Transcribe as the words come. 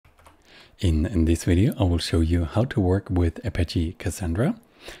In this video, I will show you how to work with Apache Cassandra.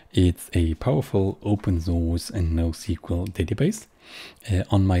 It's a powerful open source and NoSQL database.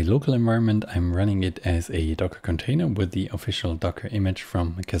 On my local environment, I'm running it as a Docker container with the official Docker image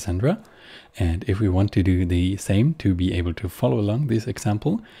from Cassandra. And if we want to do the same to be able to follow along this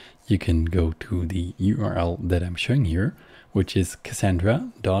example, you can go to the URL that I'm showing here, which is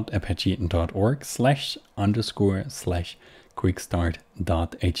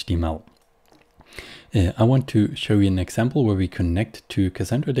cassandra.apache.org/_quickstart.html. I want to show you an example where we connect to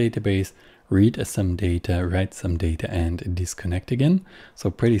Cassandra database, read some data, write some data, and disconnect again.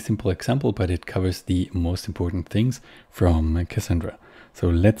 So pretty simple example, but it covers the most important things from Cassandra. So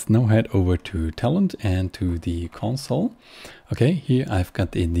let's now head over to Talend and to the console. Okay, here I've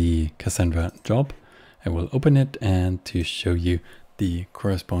got in the Cassandra job. I will open it and to show you the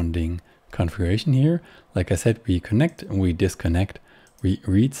corresponding configuration here. Like I said, we connect and we disconnect. We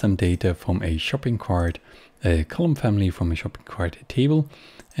read some data from a shopping cart, a column family from a shopping cart table,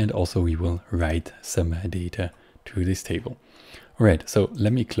 and also we will write some data to this table. All right, so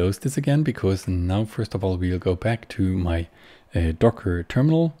let me close this again, because now first of all we'll go back to my Docker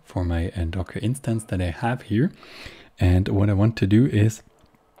terminal for my Docker instance that I have here. And what I want to do is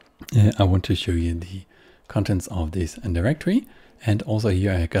I want to show you the contents of this directory. And also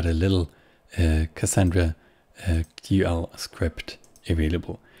here I got a little Cassandra QL script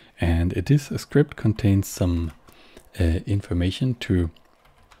available, and this script contains some information to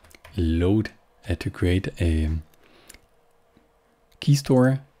load to create a key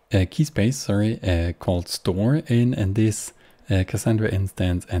space called store in this Cassandra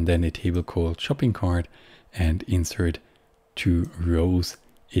instance, and then a table called shopping cart, and insert 2 rows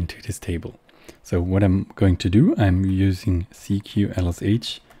into this table. So what I'm going to do, I'm using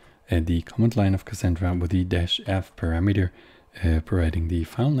cqlsh, the command line of Cassandra, with the -f parameter providing the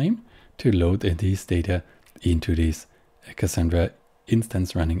file name to load these data into this Cassandra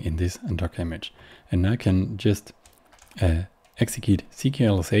instance running in this Docker image. And now I can just execute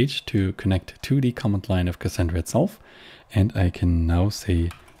cqlsh to connect to the command line of Cassandra itself. And I can now say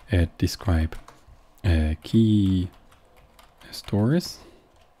describe key stores.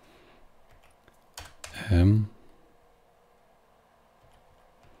 No,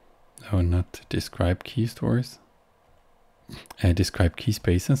 not describe key stores. Describe key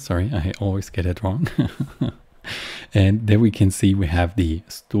spaces, sorry, I always get it wrong. And there we can see we have the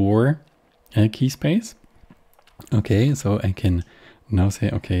store key space. Okay, so I can now say,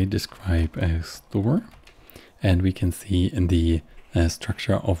 okay, describe a store. And we can see in the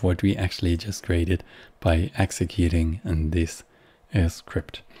structure of what we actually just created by executing this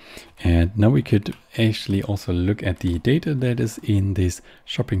script. And now we could actually also look at the data that is in this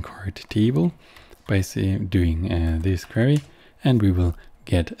shopping cart table by doing this query, and we will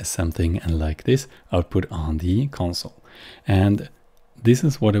get something like this output on the console. And this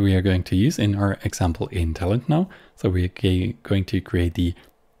is what we are going to use in our example in Talend now. So we are going to create the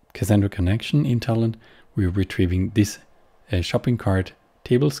Cassandra connection in Talend. We're retrieving this shopping cart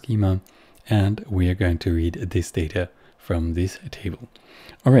table schema, and we are going to read this data from this table.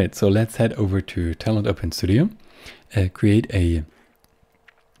 All right, so let's head over to Talend Open Studio. Create a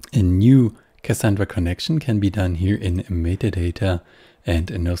new Cassandra connection. Can be done here in metadata and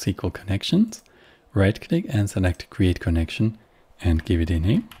NoSQL connections. Right click and select create connection and give it a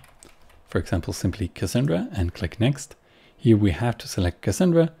name. For example, simply Cassandra, and click next. Here we have to select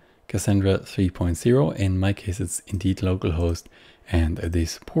Cassandra 3.0. In my case, it's indeed localhost and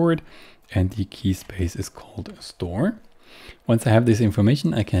this port, and the key space is called store. Once I have this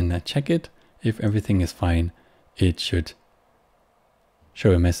information, I can check it. If everything is fine, it should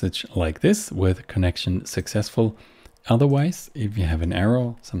show a message like this with connection successful. Otherwise, if you have an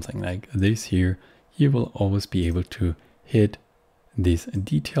error, something like this here, you will always be able to hit this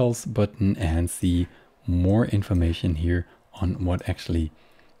details button and see more information here on what actually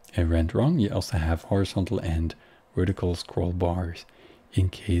went wrong. You also have horizontal and vertical scroll bars in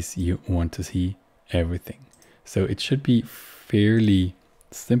case you want to see everything. So it should be fairly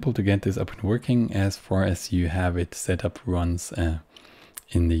simple to get this up and working as far as you have it set up runs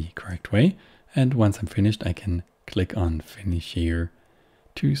in the correct way. And once I'm finished, I can click on finish here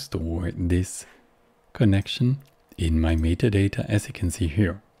to store this connection in my metadata, as you can see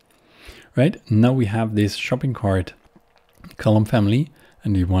here. Right, now we have this shopping cart column family,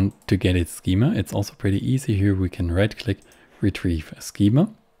 and we want to get its schema. It's also pretty easy here. We can right click, retrieve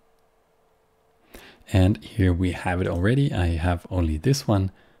schema. And here we have it already. I have only this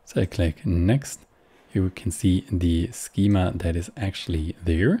one. So I click next. Here we can see the schema that is actually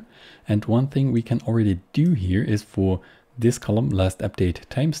there. And one thing we can already do here is for this column, last update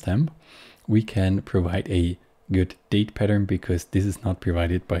timestamp, we can provide a good date pattern because this is not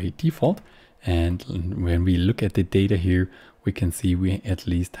provided by default. And when we look at the data here, we can see we at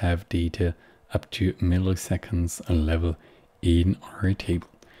least have data up to milliseconds level in our table.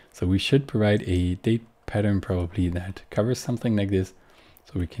 So we should provide a date pattern probably that covers something like this.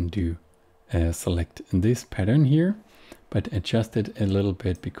 So we can do select this pattern here, but adjust it a little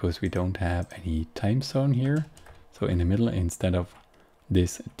bit because we don't have any time zone here. So in the middle, instead of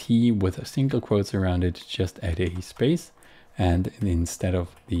this T with a single quotes around it, just add a space. And instead of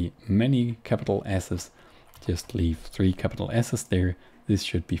the many capital S's, just leave 3 capital S's there. This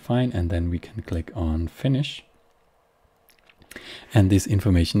should be fine. And then we can click on finish. And this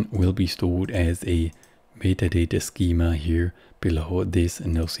information will be stored as a metadata schema here below this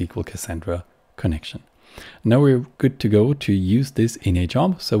NoSQL Cassandra connection. Now we're good to go to use this in a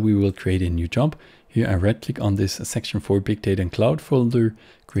job. So we will create a new job. Here I right click on this section for Big Data and Cloud folder,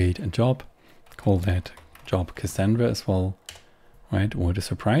 create a job, call that job Cassandra as well. Right, what a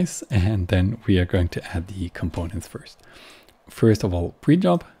surprise. And then we are going to add the components first. First of all,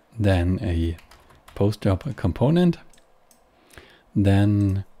 pre-job, then a post-job component.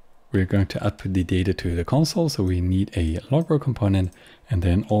 Then we're going to output the data to the console. So we need a log row component and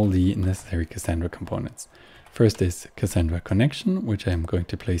then all the necessary Cassandra components. First is Cassandra connection, which I'm going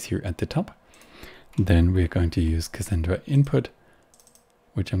to place here at the top. Then we're going to use Cassandra input,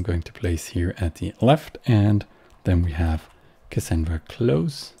 which I'm going to place here at the left. And then we have Cassandra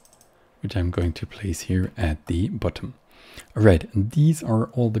close, which I'm going to place here at the bottom. All right, these are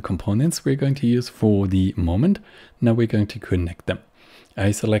all the components we're going to use for the moment. Now we're going to connect them.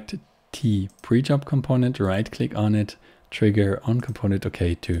 I select T pre-job component, right click on it, trigger on component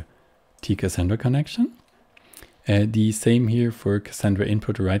OK to T Cassandra connection. The same here for Cassandra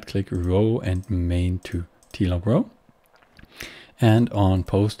input, right click row and main to T log row. And on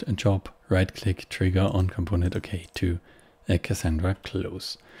post job, right click trigger on component OK to Cassandra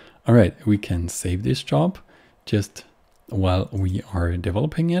close. All right, we can save this job just while we are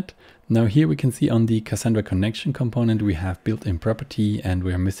developing it. Now here we can see on the Cassandra connection component, we have built-in property and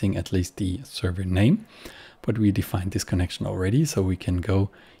we're missing at least the server name, but we defined this connection already. So we can go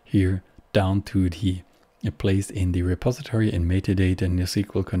here down to the place in the repository in metadata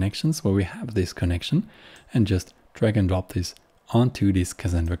NoSQL connections where we have this connection and just drag and drop this onto this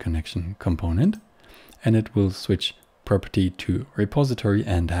Cassandra connection component, and it will switch property to repository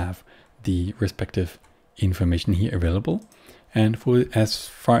and have the respective information here available. And for as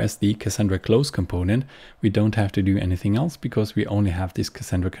far as the Cassandra close component, we don't have to do anything else because we only have this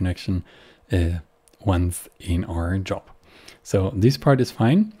Cassandra connection once in our job. So this part is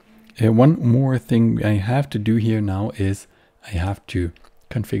fine. One more thing I have to do here now is I have to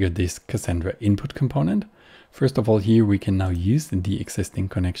configure this Cassandra input component. First of all, here we can now use the existing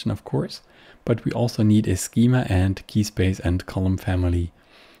connection, of course, but we also need a schema and key space and column family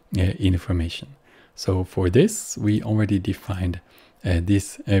information. So for this, we already defined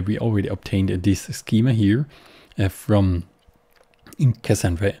we already obtained this schema here from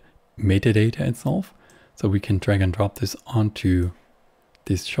Cassandra metadata itself. So we can drag and drop this onto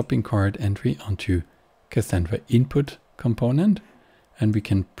this shopping cart entry onto Cassandra input component, and we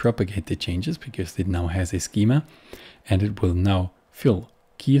can propagate the changes because it now has a schema, and it will now fill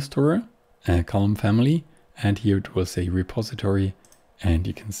key store, column family, and here it will say repository, and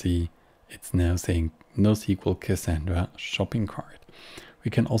you can see it's now saying NoSQL Cassandra shopping cart.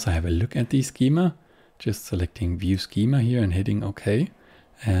 We can also have a look at the schema, just selecting view schema here and hitting OK,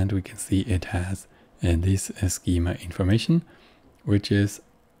 and we can see it has this schema information, which is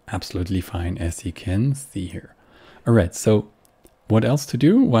absolutely fine, as you can see here. All right, so what else to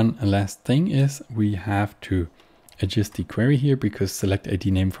do? One last thing is we have to adjust the query here because select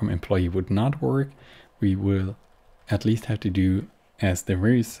ID name from employee would not work. We will at least have to do as the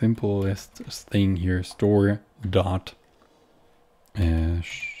very simplest thing here, store dot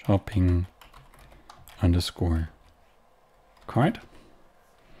shopping underscore cart.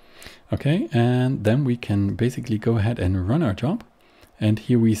 Okay, and then we can basically go ahead and run our job. And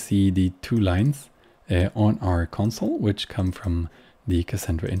here we see the 2 lines on our console, which come from the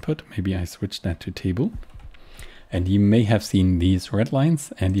Cassandra input. Maybe I switch that to table. And you may have seen these red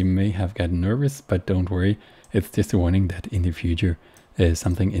lines and you may have gotten nervous, but don't worry. It's just a warning that in the future,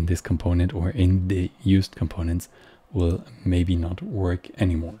 something in this component or in the used components will maybe not work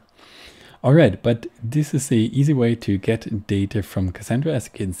anymore. All right, but this is an easy way to get data from Cassandra, as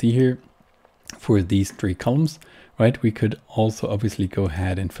you can see here, for these 3 columns, right? We could also obviously go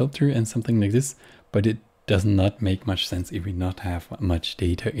ahead and filter and something like this, but it does not make much sense if we not have much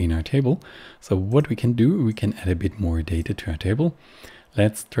data in our table. So what we can do, we can add a bit more data to our table.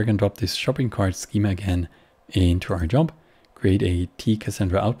 let's drag and drop this shopping cart schema again into our job, create a T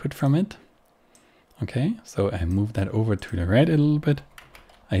Cassandra output from it. Okay, so I move that over to the right a little bit.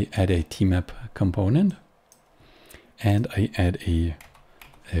 I add a tmap component, and I add a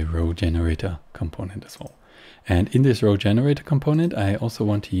row generator component as well. And in this row generator component, I also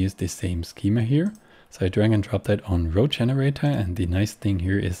want to use the same schema here. So I drag and drop that on row generator. And the nice thing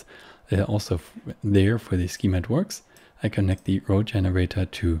here is also there for the schema it works. I connect the row generator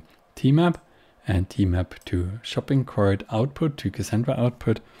to tmap and tmap to shopping cart output to Cassandra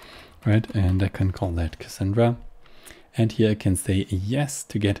output, right? And I can call that Cassandra. And here I can say yes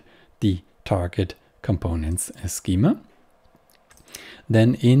to get the target components schema.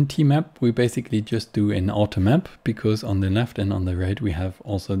 Then in tmap, we basically just do an auto map, because on the left and on the right, we have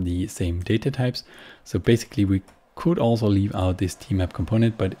also the same data types. So basically we could also leave out this tmap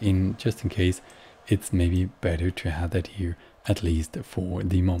component, but just in case, it's maybe better to have that here, at least for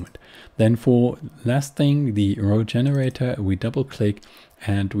the moment. Then for last thing, the row generator, we double click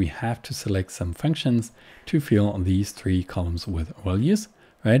and we have to select some functions to fill these 3 columns with values,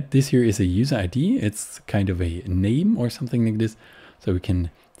 right? This here is a user ID. It's kind of a name or something like this. So we can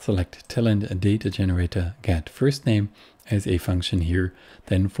select Talend data generator get first name as a function here.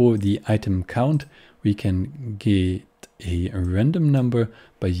 Then for the item count, we can get a random number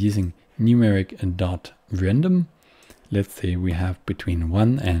by using numeric dot random. Let's say we have between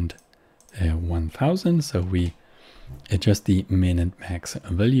 1 and 1000. So we adjust the min and max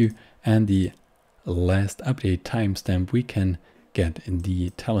value, and the last update timestamp, we can get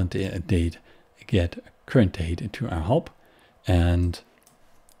the Talend date, get current date to our help. And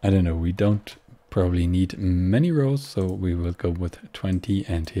I don't know, we don't probably need many rows, so we will go with 20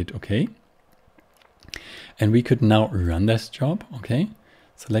 and hit OK. And we could now run this job. Okay,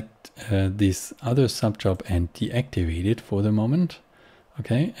 select this other subjob and deactivate it for the moment.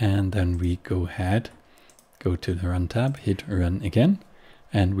 Okay, and then we go ahead, go to the run tab, hit run again,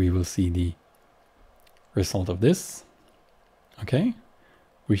 and we will see the result of this. Okay,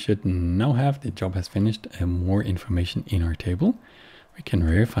 we should now have the job has finished and more information in our table. We can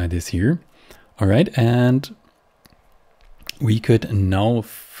verify this here. All right, and we could now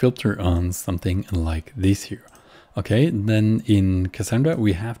filter on something like this here. Okay, then in Cassandra,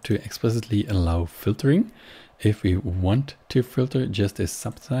 we have to explicitly allow filtering if we want to filter just a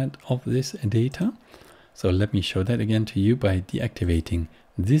subset of this data. So let me show that again to you by deactivating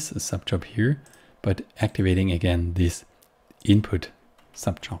this subjob here, but activating again this input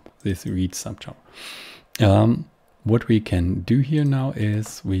subjob, this read subjob. What we can do here now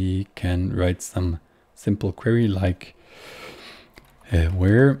is we can write some simple query like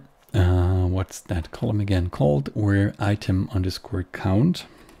where, what's that column again called, where item underscore count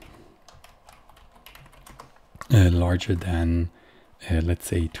larger than let's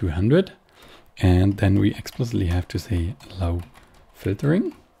say 200. And then we explicitly have to say allow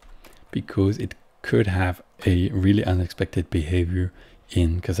filtering, because it could have a really unexpected behavior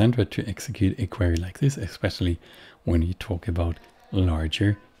in Cassandra to execute a query like this, especially when you talk about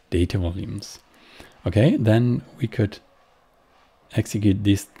larger data volumes. Okay, then we could execute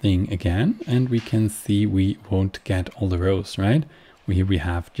this thing again, and we can see we won't get all the rows, right? We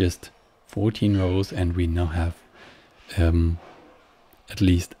have just 14 rows, and we now have at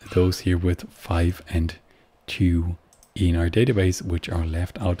least those here with 5 and 2 in our database, which are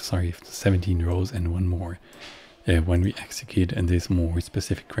left out. Sorry, 17 rows and 1 more when we execute this more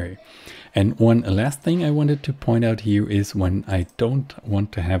specific query. And one last thing I wanted to point out here is when I don't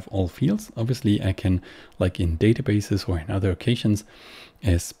want to have all fields, obviously I can, like in databases or in other occasions,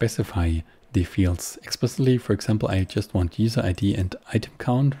 specify the fields explicitly. For example, I just want user ID and item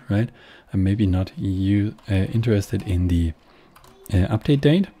count, right? I'm maybe not interested in the update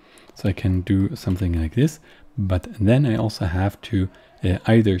date, so I can do something like this. But then I also have to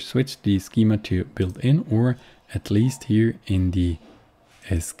either switch the schema to built-in, or at least here in the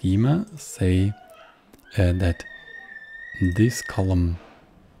schema say that this column,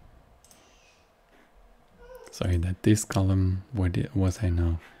 sorry, that this column, what was I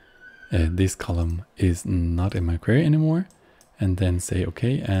now? This column is not in my query anymore, and then say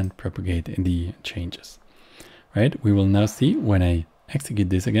OK and propagate the changes. Right, we will now see when I execute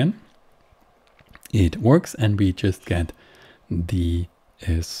this again, it works, and we just get the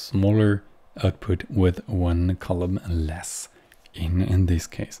smaller output with 1 column less in this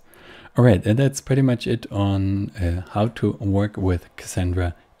case. All right, and that's pretty much it on how to work with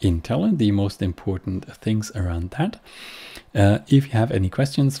Cassandra in Talend, the most important things around that. If you have any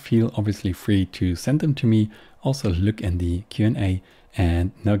questions, feel obviously free to send them to me. Also look in the Q&A,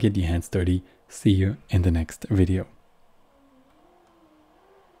 and now get your hands dirty. See you in the next video.